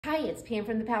Hi, it's Pam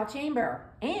from the PAL Chamber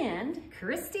and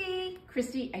Christy.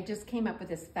 I just came up with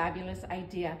this fabulous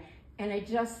idea, and I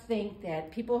just think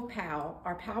that people of PAL,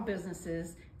 our PAL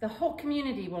businesses, the whole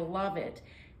community will love it.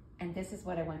 And this is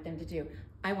what I want them to do.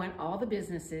 I want all the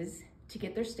businesses to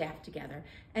get their staff together.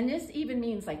 And this even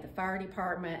means like the fire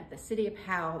department, the city of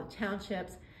PAL, the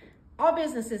townships, all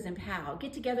businesses in PAL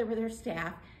get together with their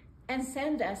staff and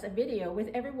send us a video with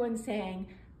everyone saying,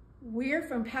 "We're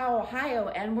from PAL, Ohio,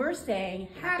 and we're saying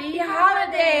Happy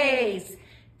Holidays."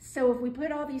 So if we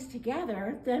put all these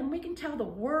together, then we can tell the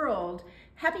world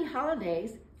Happy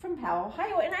Holidays from PAL,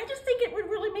 Ohio. And I just think it would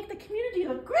really make the community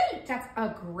look great. That's a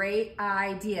great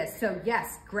idea. So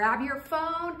yes, grab your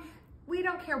phone. We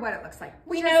don't care what it looks like.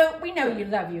 We know you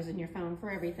love using your phone for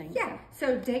everything. Yeah,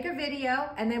 so take a video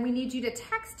and then we need you to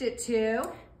text it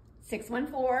to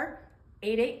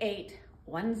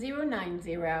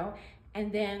 614-888-1090. And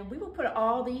then we will put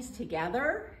all these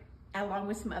together along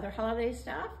with some other holiday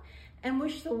stuff and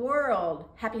wish the world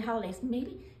Happy Holidays.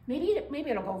 Maybe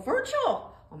it'll go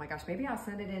virtual. Oh my gosh, maybe I'll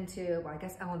send it into, well, I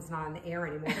guess Ellen's not on the air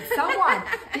anymore, but someone,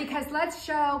 because let's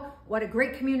show what a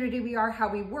great community we are, how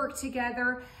we work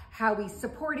together, how we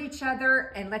support each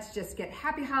other, and let's just get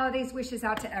Happy Holidays wishes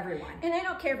out to everyone. And I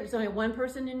don't care if it's only one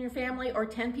person in your family or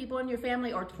 10 people in your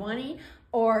family or 20,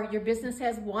 or your business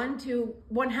has 1 to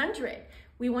 100.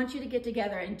 We want you to get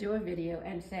together and do a video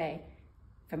and say,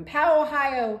 from PAL,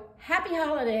 Ohio, Happy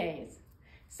Holidays.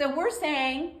 So we're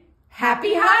saying,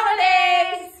 Happy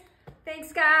Holidays!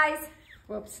 Thanks, guys.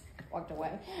 Whoops, walked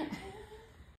away.